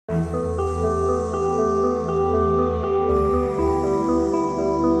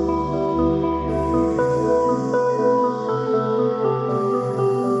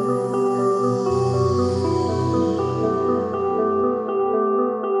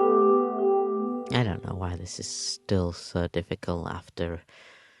know why this is still so difficult after...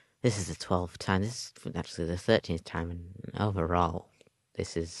 This is the 12th time. This is actually the 13th time. And overall,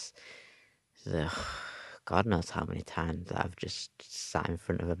 this is the... God knows how many times that I've just sat in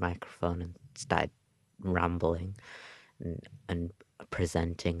front of a microphone and started rambling and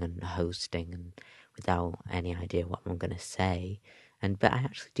presenting and hosting and without any idea what I'm going to say. But I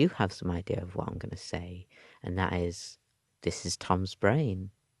actually do have some idea of what I'm going to say. And that is, this is Tom's Brain,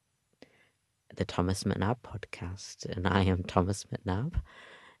 the Thomas McNabb podcast, and I am Thomas McNabb.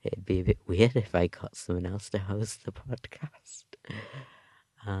 It'd be a bit weird if I got someone else to host the podcast.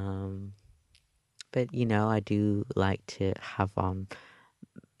 But, you know, I do like to have on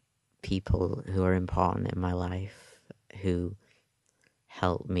people who are important in my life, who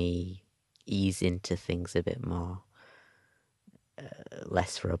help me ease into things a bit more,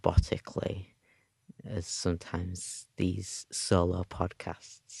 less robotically, as sometimes these solo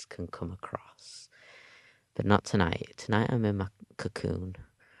podcasts can come across. But not tonight. Tonight I'm in my cocoon,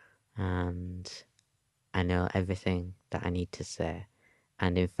 and I know everything that I need to say.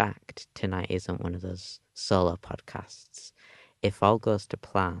 And in fact, tonight isn't one of those solo podcasts. If all goes to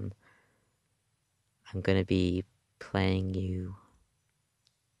plan, I'm going to be playing you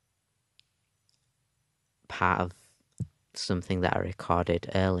part of something that I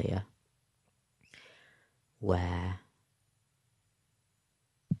recorded earlier, where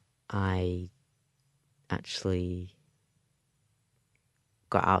I actually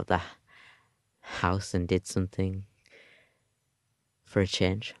got out of the house and did something for a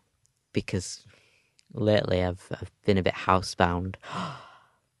change, because lately I've been a bit housebound.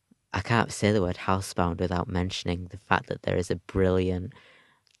 I can't say the word housebound without mentioning the fact that there is a brilliant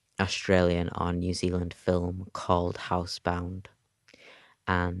Australian or New Zealand film called Housebound,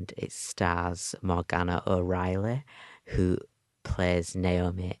 and it stars Morgana O'Reilly, who plays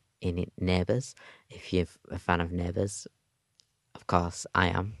Naomi in Neighbours. If you're a fan of Neighbours, of course I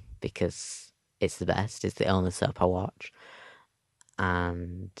am, because it's the best. It's the only soap I watch,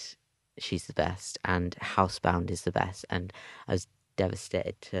 and she's the best, and Housebound is the best. And I was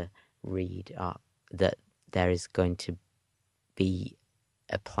devastated to read that there is going to be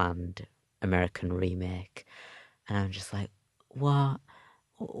a planned American remake, and I'm just like, what?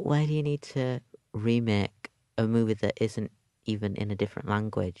 Why do you need to remake a movie that isn't even in a different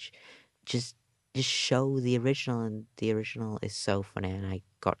language? Just show the original, and the original is so funny. And I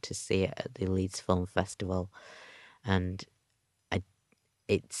got to see it at the Leeds Film Festival, and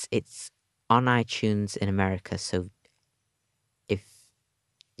it's on iTunes in America. So if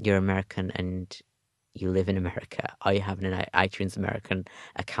you're American and you live in America, or you have an iTunes American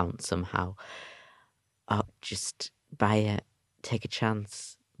account somehow, just buy it, take a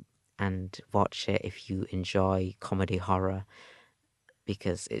chance, and watch it if you enjoy comedy horror,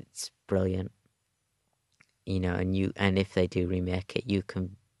 because it's brilliant. You know, and if they do remake it, you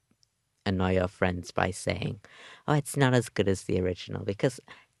can annoy your friends by saying, "Oh, it's not as good as the original," because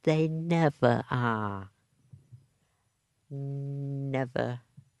they never are. Never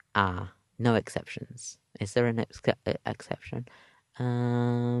are. No exceptions. Is there an exception?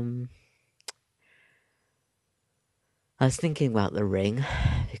 I was thinking about The Ring,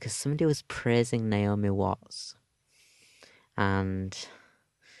 because somebody was praising Naomi Watts, and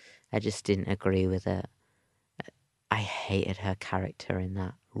I just didn't agree with it. I hated her character in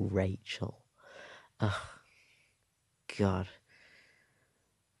that, Rachel. Ugh, God.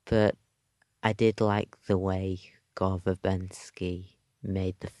 But I did like the way Gore Verbinski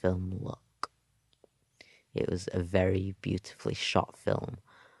made the film look. It was a very beautifully shot film.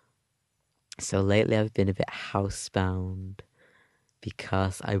 So lately I've been a bit housebound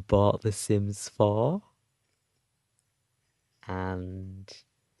because I bought The Sims 4. And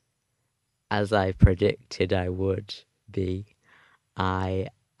as I predicted I would be, I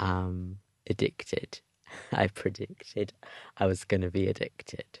am addicted. I predicted I was going to be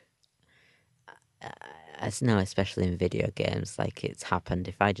addicted. Especially in video games, like it's happened.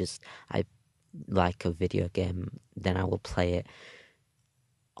 If I like a video game, then I will play it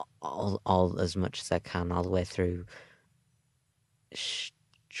all as much as I can, all the way through.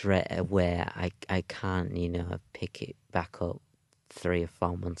 Straight away, I can't, pick it back up 3 or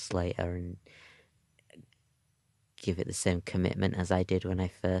 4 months later and give it the same commitment as I did when I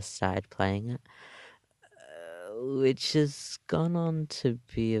first started playing it, which has gone on to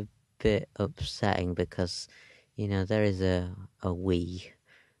be a bit upsetting, because there is a Wii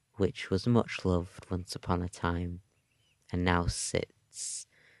which was much loved once upon a time and now sits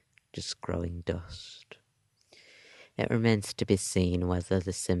just growing dust. It remains to be seen whether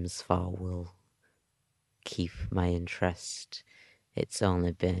The Sims 4 will keep my interest. It's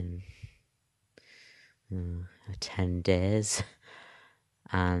only been 10 days.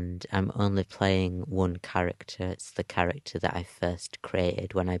 And I'm only playing one character. It's the character that I first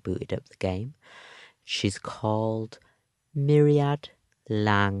created when I booted up the game. She's called Myriad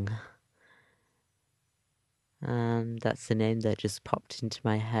Lang. And that's the name that just popped into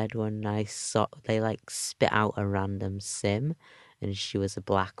my head when I saw they spit out a random sim and she was a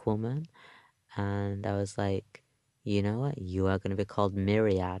black woman. And I was like, you know what? You are going to be called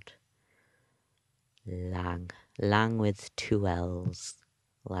Myriad Lang. Lang with 2 L's,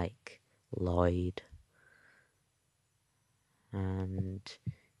 like Lloyd. And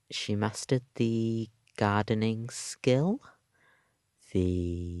she mastered the gardening skill,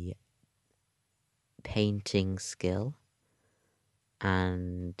 the painting skill,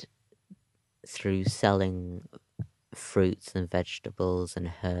 and through selling fruits and vegetables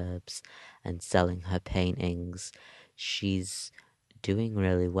and herbs and selling her paintings, she's doing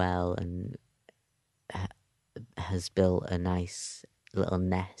really well and has built a nice little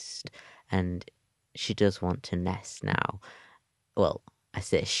nest, and she does want to nest now. Well, I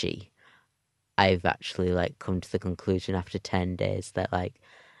say she. I've actually come to the conclusion after 10 days that I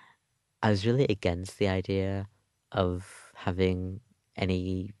was really against the idea of having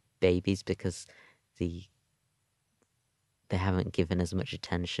any babies because they haven't given as much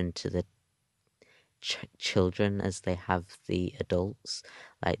attention to the children as they have the adults.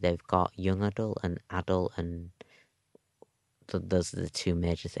 They've got young adult and adult, and those are the two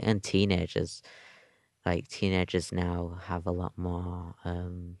major things. And teenagers, teenagers now have a lot more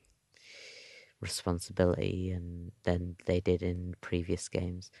responsibility than they did in previous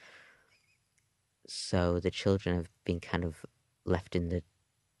games. So the children have been kind of left in the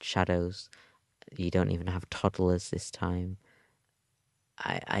shadows. You don't even have toddlers this time.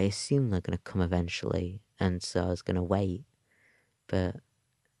 I assume they're going to come eventually, and so I was going to wait. But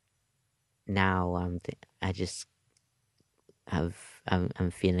now I just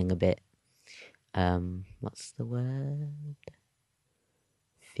I'm feeling a bit, what's the word?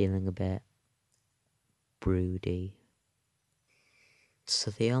 Feeling a bit broody. So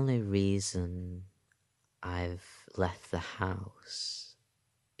the only reason I've left the house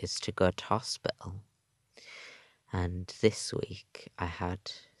is to go to hospital. And this week I had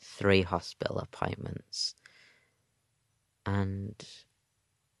 3 hospital appointments. And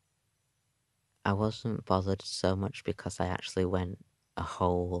I wasn't bothered so much because I actually went a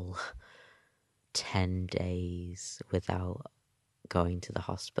whole 10 days without going to the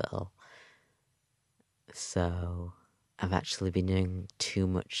hospital. So I've actually been doing too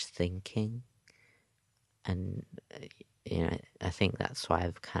much thinking. And, I think that's why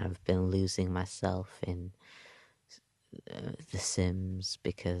I've kind of been losing myself in The Sims,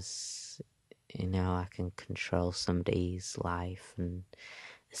 because, I can control somebody's life and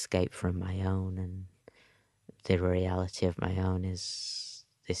escape from my own, and the reality of my own is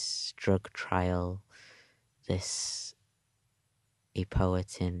this drug trial, this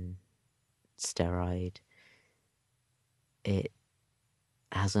epoetin steroid. It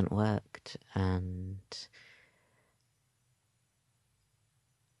hasn't worked, and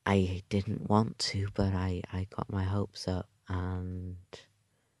I didn't want to, but I got my hopes up, and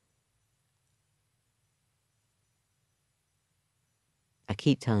I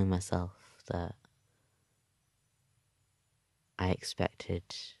keep telling myself that I expected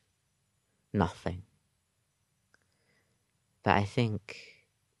nothing. But I think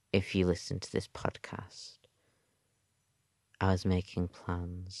if you listen to this podcast, I was making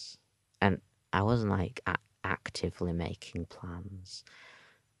plans, and I wasn't actively making plans,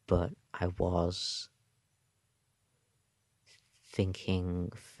 but I was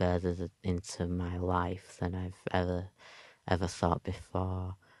thinking further into my life than I've ever thought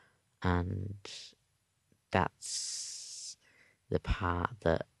before, and that's the part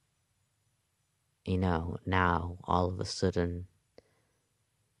that, now all of a sudden,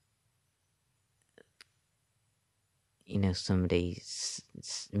 somebody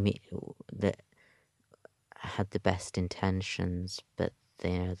that had the best intentions, but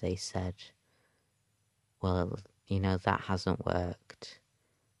they said, well, that hasn't worked.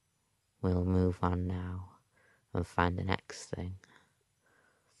 We'll move on now and find the next thing.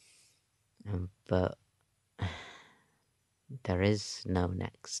 But there is no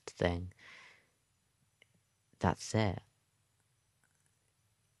next thing. That's it.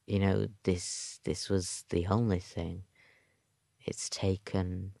 This was the only thing. It's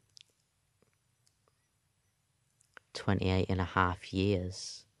taken 28 and a half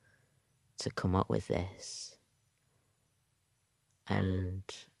years to come up with this. And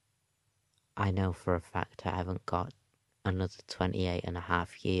I know for a fact I haven't got another 28 and a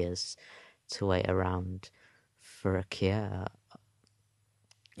half years to wait around for a cure.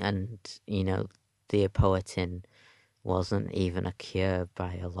 And, you know, the apoetin wasn't even a cure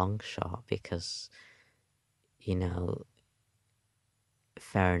by a long shot because, you know,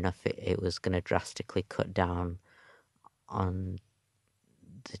 fair enough, it was going to drastically cut down on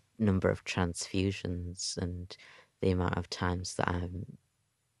the number of transfusions and the amount of times that I'm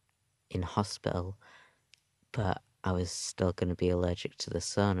in hospital, but I was still going to be allergic to the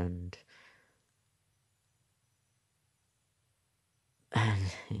sun, and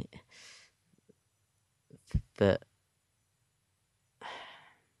but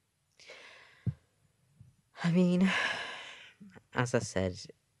I mean, as I said,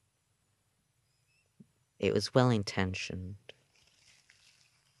 it was well intentioned,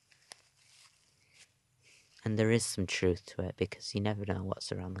 and there is some truth to it because you never know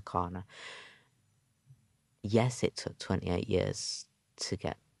what's around the corner. Yes, it took 28 years to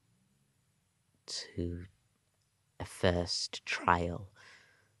get to a first trial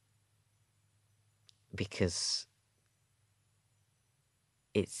because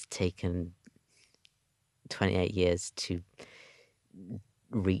it's taken 28 years to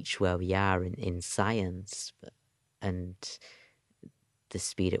reach where we are in science, and the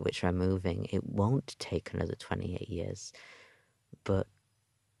speed at which we're moving. It won't take another 28 years, but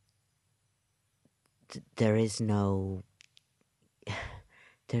there is no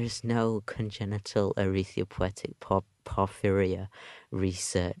congenital erythropoietic porphyria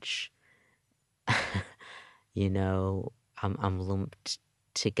research. You know, I'm lumped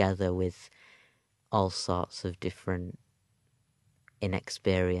together with all sorts of different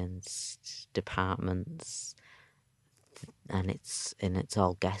inexperienced departments, and it's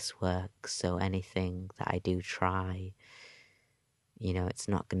all guesswork. So anything that I do try, you know, it's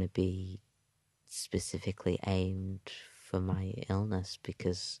not going to be specifically aimed for my illness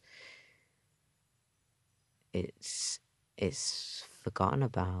because it's forgotten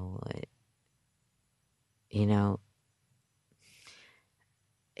about. You know,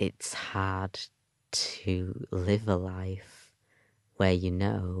 it's hard to live a life where you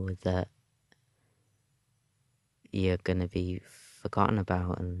know that you're going to be forgotten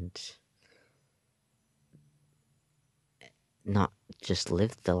about and not just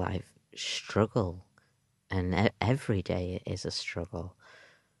live the life, struggle. And every day is a struggle.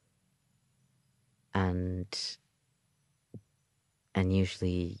 And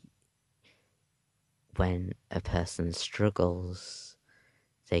usually when a person struggles,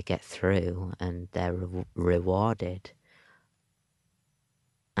 they get through and they're rewarded.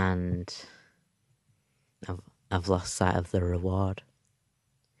 And I've lost sight of the reward.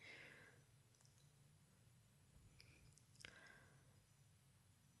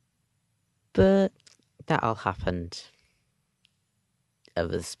 But that all happened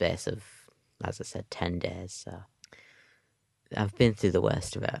over the space of, as I said, 10 days. So I've been through the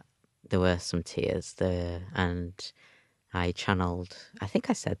worst of it. There were some tears there, and I think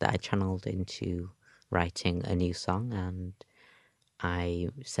I said that I channeled into writing a new song, and I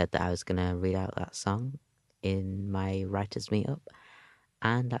said that I was going to read out that song in my writer's meetup,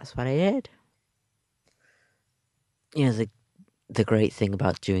 and that's what I did. You know, the great thing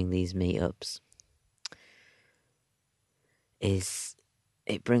about doing these meetups is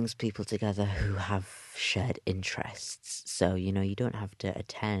it brings people together who have shared interests. So, you know, you don't have to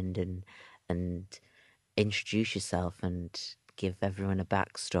attend and introduce yourself and give everyone a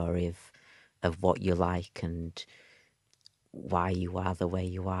backstory of what you like and why you are the way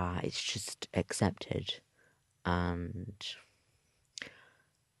you are. It's just accepted. And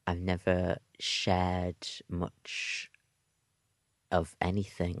I've never shared much of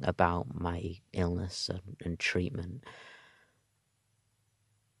anything about my illness and treatment.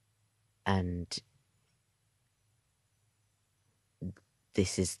 And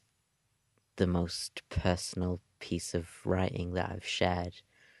this is the most personal piece of writing that I've shared.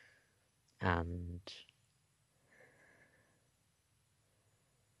 And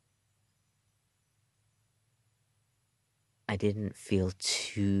I didn't feel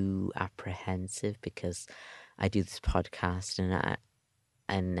too apprehensive because I do this podcast and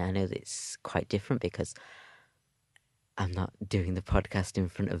I know that it's quite different because I'm not doing the podcast in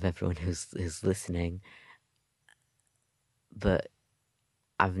front of everyone who's listening. But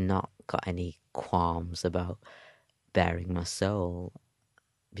I've not got any qualms about bearing my soul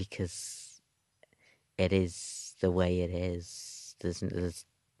because it is the way it is. There's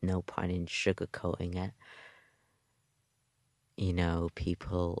no point in sugarcoating it. You know,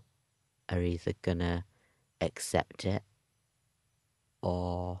 people are either gonna accept it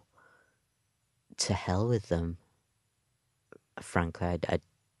or to hell with them. Frankly, I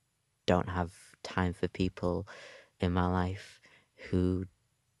don't have time for people in my life who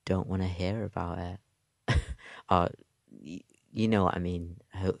don't want to hear about it. Or, you know what I mean?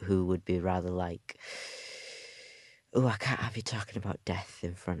 Who would be rather like, oh, I can't have you talking about death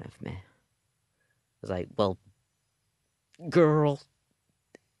in front of me. It's like, well, girl,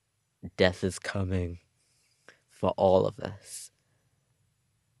 death is coming for all of us.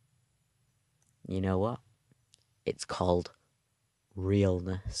 You know what? It's called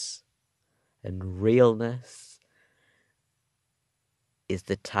realness. And realness is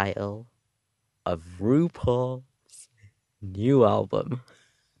the title of RuPaul's new album.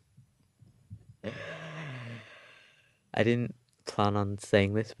 I didn't plan on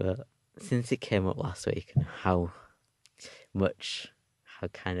saying this, but since it came up last week and how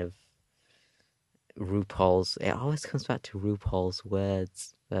kind of RuPaul's, it always comes back to RuPaul's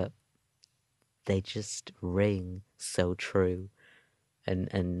words, but they just ring so true.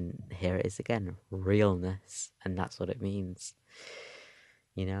 And here it is again, realness, and that's what it means.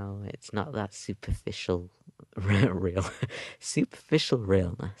 You know, it's not that superficial superficial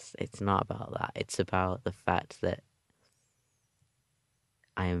realness. It's not about that. It's about the fact that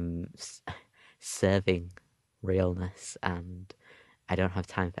I'm serving realness, and I don't have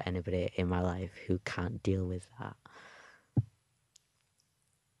time for anybody in my life who can't deal with that.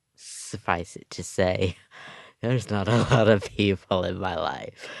 Suffice it to say, there's not a lot of people in my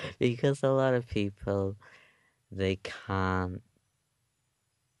life, because a lot of people, they can't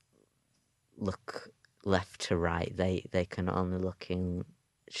look left to right. They can only looking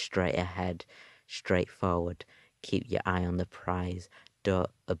straight ahead, straight forward. Keep your eye on the prize. Don't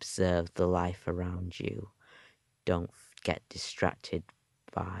observe the life around you. Don't get distracted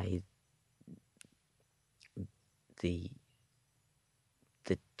by the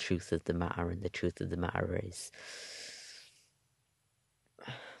truth of the matter. And the truth of the matter is,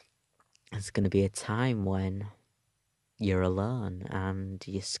 it's going to be a time when you're alone and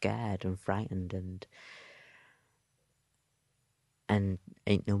you're scared and frightened, and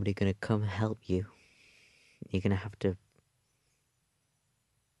ain't nobody gonna come help you. You're gonna have to,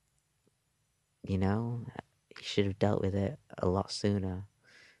 you know, you should have dealt with it a lot sooner,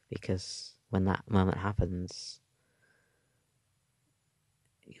 because when that moment happens,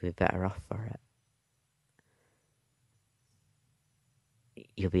 you'll be better off for it.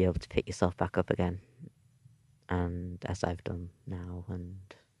 You'll be able to pick yourself back up again, and as I've done now, and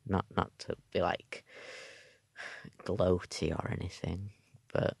not to be like gloaty or anything,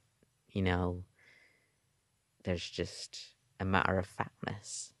 but you know, there's just a matter of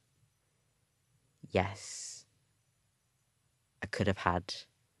factness. Yes, I could have had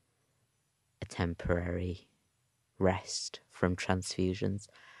a temporary rest from transfusions,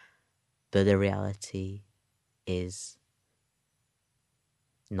 but the reality is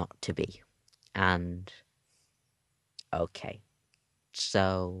not to be. And okay,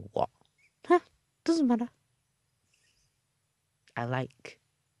 so what? Doesn't matter. I like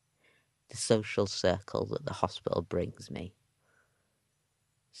the social circle that the hospital brings me.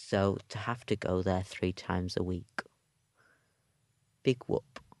 So to have to go there 3 times a week, big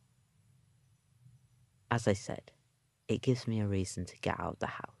whoop. As I said, it gives me a reason to get out of the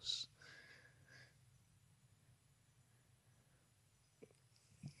house.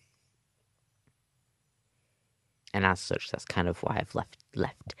 And as such, that's kind of why I've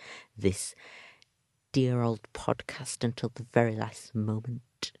left this dear old podcast until the very last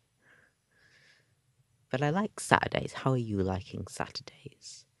moment. But I like Saturdays. How are you liking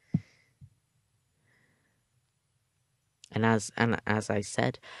Saturdays? And as I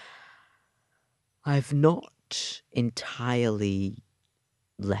said, I've not entirely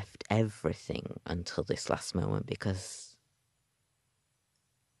left everything until this last moment, because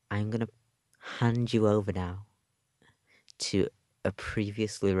I'm going to hand you over now to a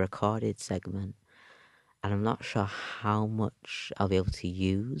previously recorded segment, and I'm not sure how much I'll be able to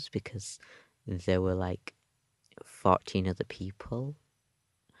use, because there were like 14 other people,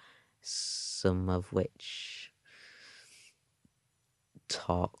 some of which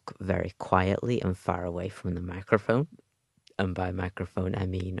talk very quietly and far away from the microphone. And by microphone, I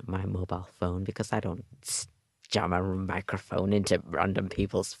mean my mobile phone, because I don't jam a microphone into random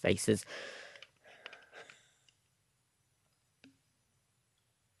people's faces.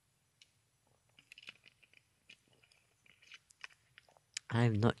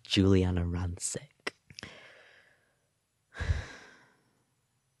 I'm not Juliana Rancic.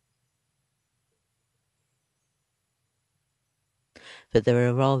 But they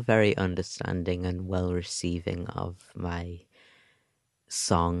were all very understanding and well receiving of my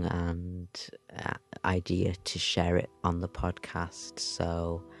song and idea to share it on the podcast.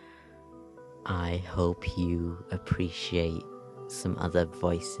 So I hope you appreciate some other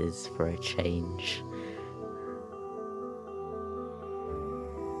voices for a change.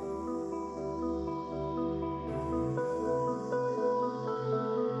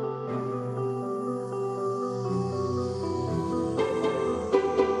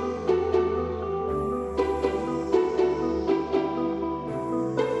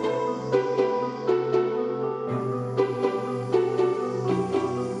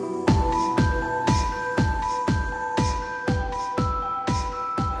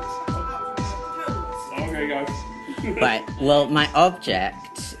 Right, well, my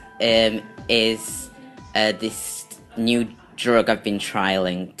object is this new drug I've been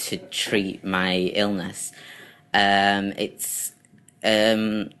trialing to treat my illness. It's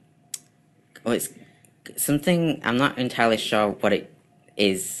something, I'm not entirely sure what it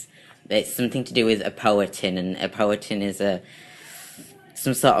is. It's something to do with apoetin, and apoetin is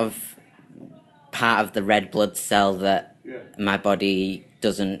some sort of part of the red blood cell that my body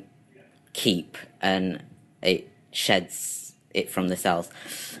doesn't keep, and it sheds it from the cells.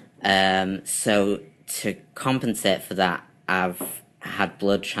 So to compensate for that, I've had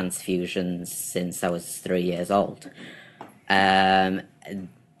blood transfusions since I was 3 years old. And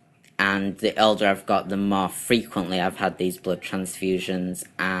the older I've got, the more frequently I've had these blood transfusions,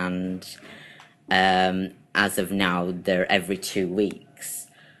 and as of now, they're every 2 weeks.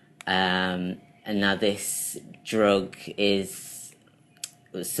 And now this drug is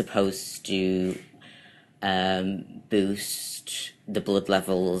supposed to boost the blood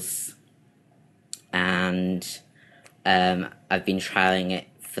levels, and I've been trialing it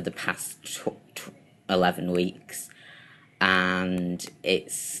for the past 11 weeks, and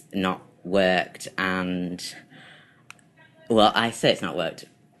it's not worked. And well, I say it's not worked.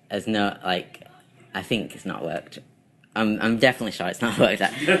 There's no, like, I think it's not worked. I'm definitely sure it's not worked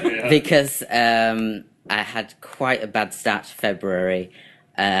out. Yeah. Because I had quite a bad start to February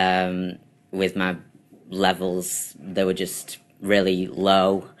with my levels. They were just really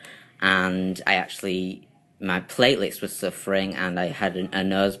low, and my platelets were suffering, and I had a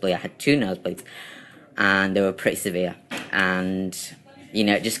nosebleed. I had 2 nosebleeds, and they were pretty severe. And, you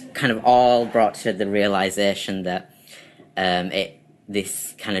know, it just kind of all brought to the realization that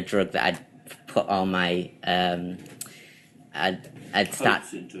this kind of drug that I'd put all my I'd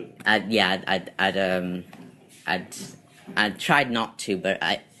tried not to, but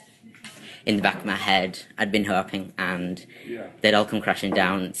in the back of my head, I'd been hoping, and they'd all come crashing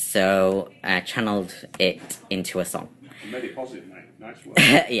down. So I channeled it into a song. You made it positive, mate. Nice work.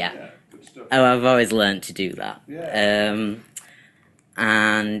 Yeah. Good stuff. Oh, I've always learned to do that. Yeah.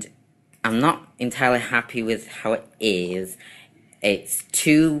 And I'm not entirely happy with how it is. It's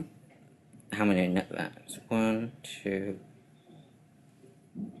 2. How many? No, that's 1, 2.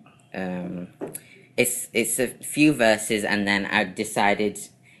 It's a few verses, and then I decided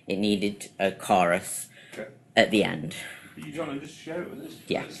it needed a chorus at the end. You don't want to just share it with us?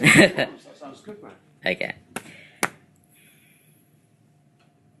 Yeah. That sounds good, man. Okay.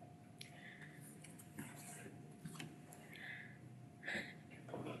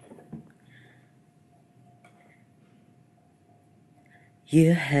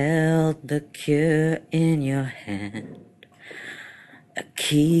 You held the cure in your hand, a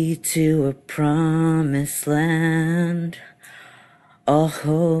key to a promised land. All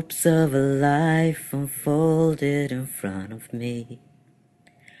hopes of a life unfolded in front of me.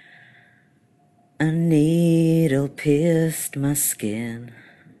 A needle pierced my skin.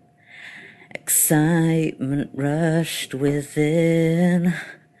 Excitement rushed within.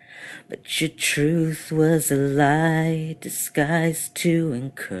 But your truth was a lie disguised to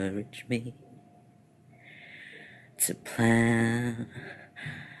encourage me to plan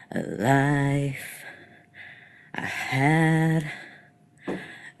a life I had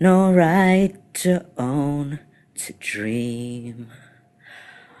no right to own, to dream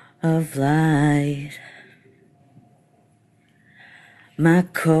of light. My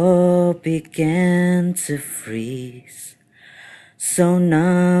core began to freeze, so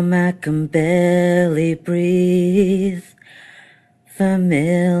numb I can barely breathe.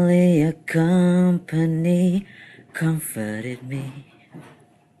 Familiar company comforted me.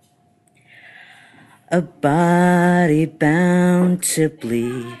 A body bound to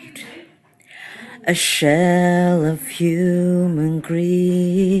bleed, a shell of human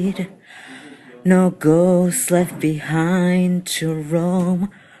greed. No ghost left behind to roam,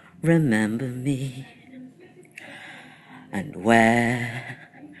 remember me. And where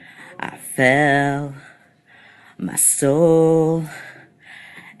I fell, my soul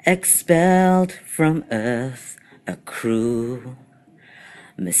expelled from earth, a cruel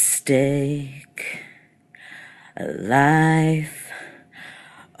mistake, a life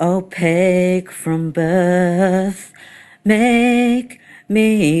opaque from birth, make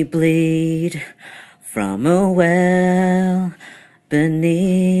me bleed from a well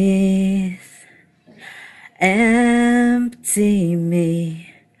beneath, empty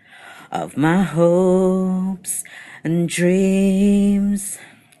me of my hopes and dreams,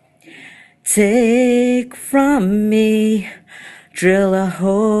 take from me, drill a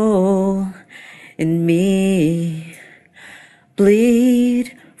hole in me,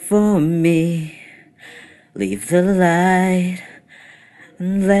 bleed for me, leave the light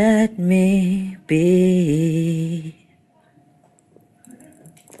and let me be.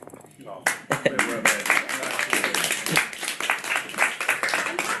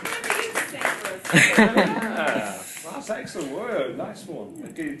 Yeah, that's excellent word. Nice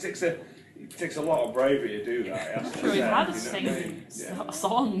one. It takes a lot of bravery to do that. I'm sure we've had a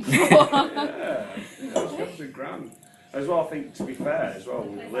song. Yeah, that's absolutely grand. As well, I think to be fair, as well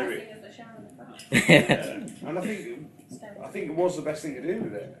with the lyric. And I think it was the best thing to do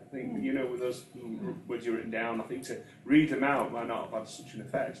with it. I think with those words you written down, I think to read them out might not have had such an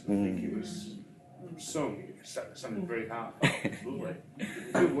effect. I think it was sung. It sounded very heartfelt. Lovely.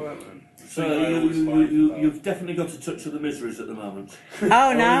 Good work, man. So you've definitely got a touch of the miseries at the moment. Oh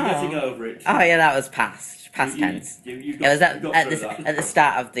no! Are you getting over it? Oh yeah, that was past tense. It was at the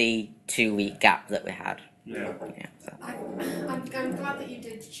start of the 2-week gap that we had. Yeah. So. I'm glad that you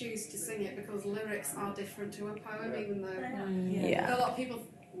did choose to sing it because lyrics are different to a poem, even though a lot of people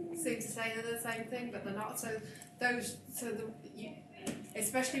seem to say they're the same thing, but they're not.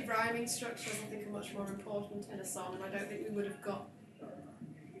 Especially rhyming structures, I think, are much more important in a song. I don't think we would have got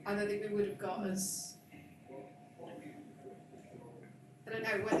as. I don't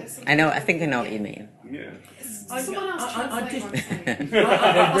know whether. I think I know what you mean. Yeah. Someone else translate what I'm saying.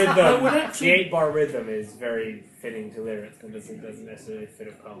 The 8-bar rhythm is very fitting to lyrics and doesn't necessarily fit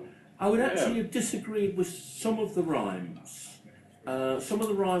a poem. I would actually have disagreed with some of the rhymes. Some of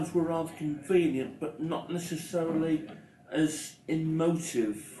the rhymes were rather convenient, but not necessarily as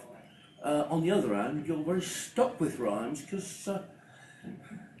emotive. On the other hand, you're very stuck with rhymes because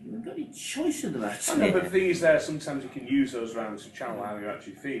you haven't got any choice in the matter. No, but the thing is, sometimes you can use those rhymes to channel how you're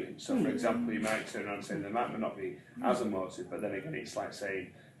actually feeling. So, for example, you might turn around and say they might not be as emotive, but then again, it's like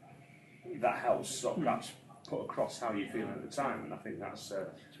saying that helps sort of perhaps put across how you're feeling at the time, and I think that's. Do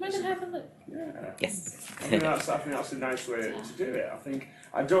you mind if I have a look? Yeah. Yes. I think that's a nice way to do it.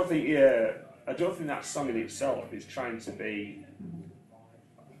 I don't think that song in itself is trying to be.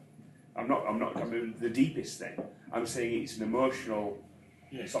 I mean, the deepest thing. I'm saying it's an emotional.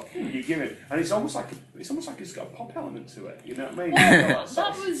 It's like you give it, and it's almost like it's got a pop element to it. You know what I mean?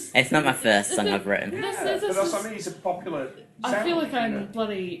 It's not my first song I've written. But that's what I mean. It's a popular. I feel like I'm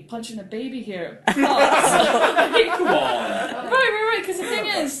bloody punching a baby here. But, Come on. Right. Because the thing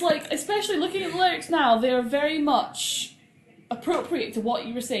is, like, especially looking at the lyrics now, they are very much appropriate to what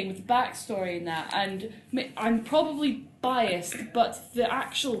you were saying with the backstory and that. And I'm probably biased, but the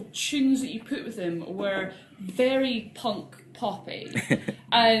actual tunes that you put with them were very punk poppy,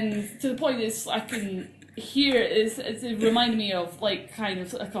 and to the point is I can hear it reminded me of like kind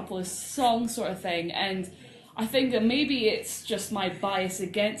of a couple of songs sort of thing, and I think that maybe it's just my bias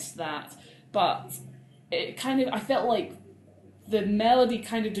against that, but it kind of I felt like the melody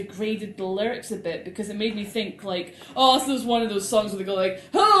kind of degraded the lyrics a bit because it made me think like, oh, this is one of those songs where they go like,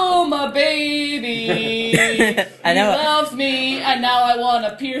 oh my baby, I know. You loved me and now I want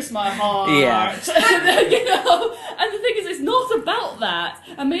to pierce my heart. Yeah. And the thing is, it's not about that.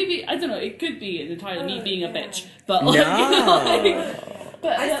 And maybe, I don't know, it could be entirely me being a bitch, but like,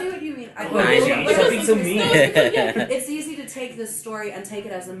 but, I see what you mean. Something so mean. It's easy to take this story and take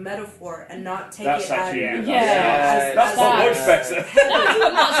it as a metaphor and not take That's it as... That's much better.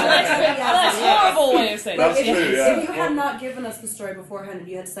 That's a horrible way of saying That's it. true, If you had not given us the story beforehand and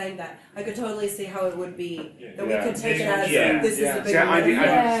you had saying that, I could totally see how it would be that we could take it as this is a big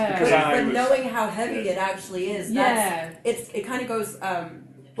But knowing how heavy it actually is, it kind of goes...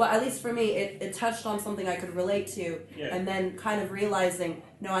 well, at least for me, it touched on something I could relate to, and then kind of realizing,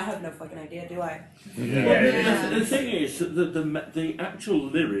 no, I have no fucking idea, do I? The thing is that the actual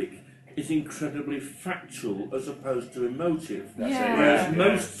lyric is incredibly factual as opposed to emotive. Whereas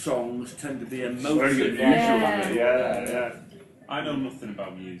most songs tend to be emotive. I know nothing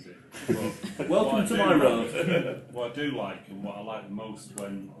about music. But Welcome to my world. What I do like and what I like most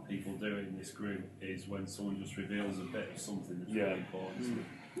when people do it in this group is when someone just reveals a bit of something that's really important to them.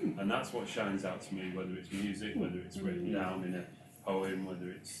 And that's what shines out to me, whether it's music, whether it's written down in a poem,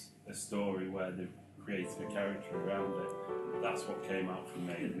 whether it's a story where they've created a character around it. That's what came out from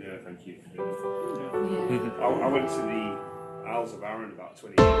me, and thank you for doing it. I went to the Isles of Arran about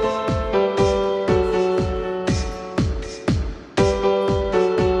 20 years ago.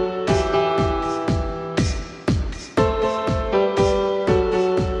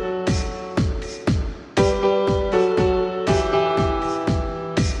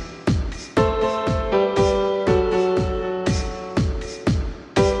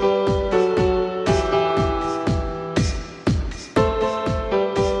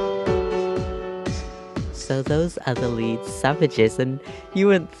 So those are the Leeds Savages, and you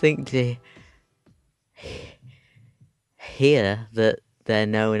wouldn't think to hear that they're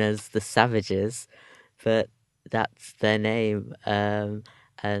known as the Savages, but that's their name.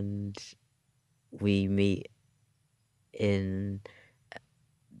 And we meet in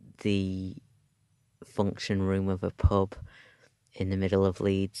the function room of a pub in the middle of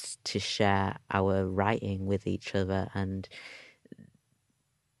Leeds to share our writing with each other, and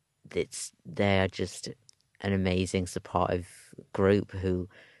they're just an amazing supportive group who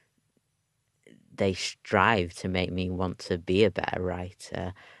they strive to make me want to be a better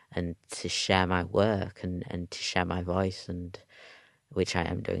writer and to share my work and to share my voice, and which I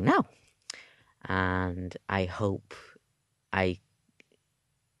am doing now. And I hope I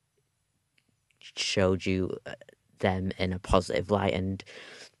showed you them in a positive light, and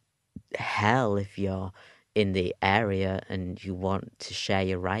hell, if you're in the area and you want to share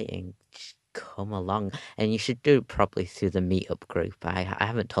your writing, just come along. And you should do it probably through the meetup group. I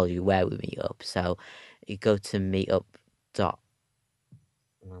haven't told you where we meet up, so you go to meetup. Well,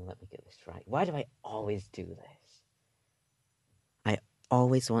 let me get this right. Why do I always do this? I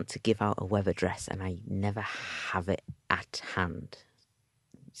always want to give out a web address and I never have it at hand.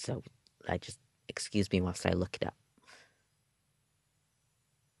 So I just excuse me whilst I look it up.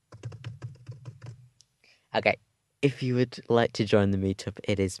 Okay, if you would like to join the meetup,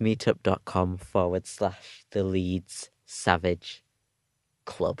 it is meetup.com/the Leeds Savage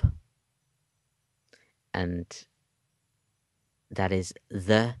Club. And that is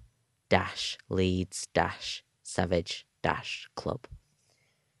the Leeds Savage Club.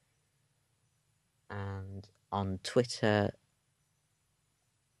 And on Twitter,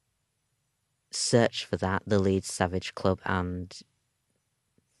 search for that, the Leeds Savage Club, and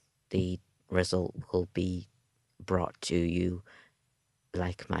the result will be brought to you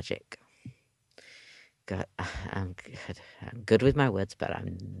like magic. God, I'm good with my words, but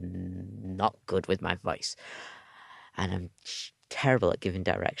I'm not good with my voice. And I'm terrible at giving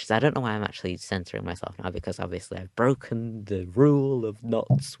directions. I don't know why I'm actually censoring myself now, because obviously I've broken the rule of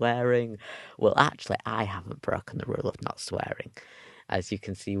not swearing. Well, actually, I haven't broken the rule of not swearing. As you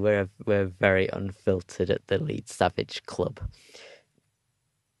can see, we're very unfiltered at the Leeds Savage Club.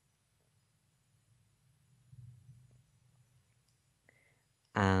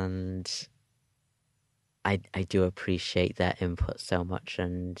 And I do appreciate their input so much,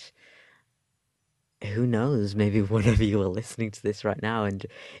 and who knows, maybe one of you are listening to this right now, and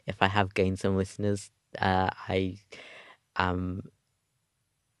if I have gained some listeners, I am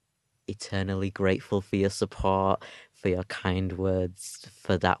eternally grateful for your support, for your kind words,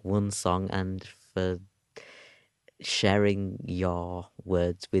 for that one song, and for sharing your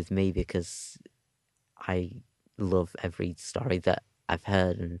words with me, because I love every story that I've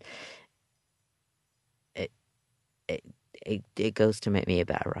heard, and it goes to make me a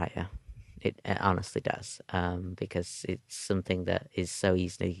better writer. It honestly does, because it's something that is so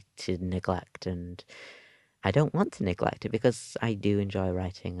easy to neglect, and I don't want to neglect it because I do enjoy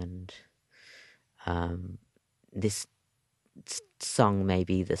writing, and this song may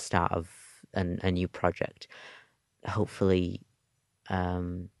be the start of a new project. Hopefully,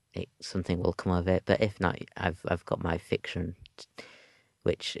 something will come of it, but if not, I've got my fiction,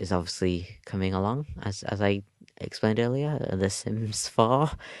 which is obviously coming along, as I explained earlier. The Sims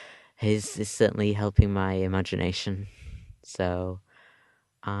 4 is certainly helping my imagination. So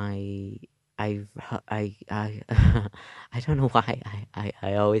I don't know why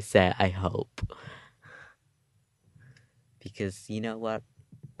I always say I hope, because you know what?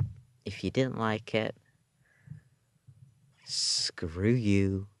 If you didn't like it, screw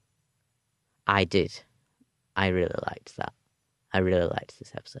you. I did. I really liked that. I really liked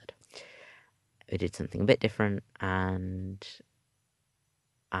this episode. We did something a bit different, and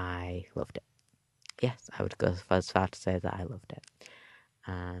I loved it. Yes, I would go as far to say that I loved it.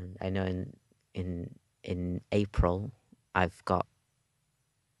 And I know in April I've got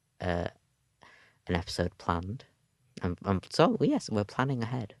an episode planned. So yes, we're planning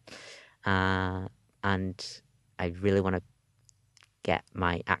ahead, and I really want to get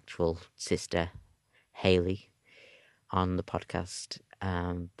my actual sister Haley on the podcast,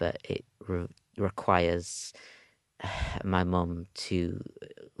 but it requires my mum to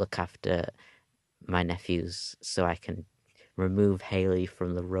look after my nephews, so I can remove Haley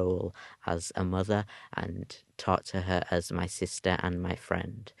from the role as a mother and talk to her as my sister and my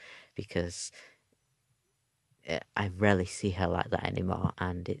friend, because I rarely see her like that anymore,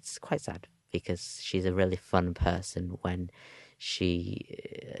 and it's quite sad because she's a really fun person when she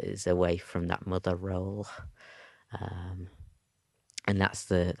is away from that mother role, and that's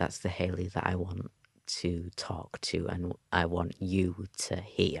the Haley that I want to talk to, and I want you to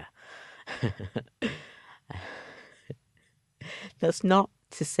hear. That's not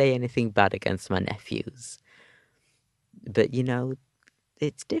to say anything bad against my nephews, but you know,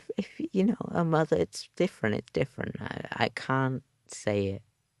 it's different. If you know a mother, it's different. It's different. I can't say it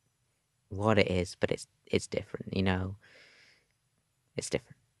what it is, but it's different. You know, it's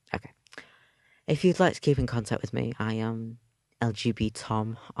different. Okay. If you'd like to keep in contact with me, I am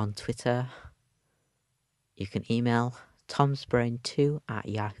LGBTom on Twitter. You can email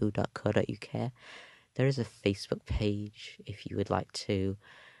tomsbrain2@yahoo.co.uk. There is a Facebook page if you would like to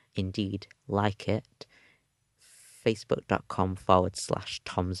indeed like it.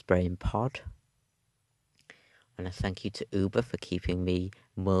 Facebook.com/tomsbrainpod. And a thank you to Uber for keeping me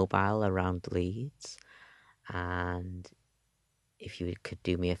mobile around Leeds. And if you could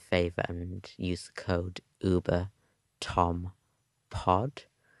do me a favour and use the code UberTomPod,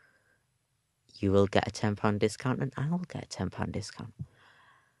 you will get a £10 discount and I will get a £10 discount.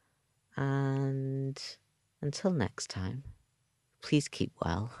 And until next time, please keep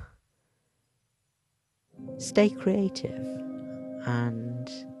well, stay creative, and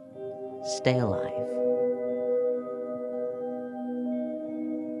stay alive.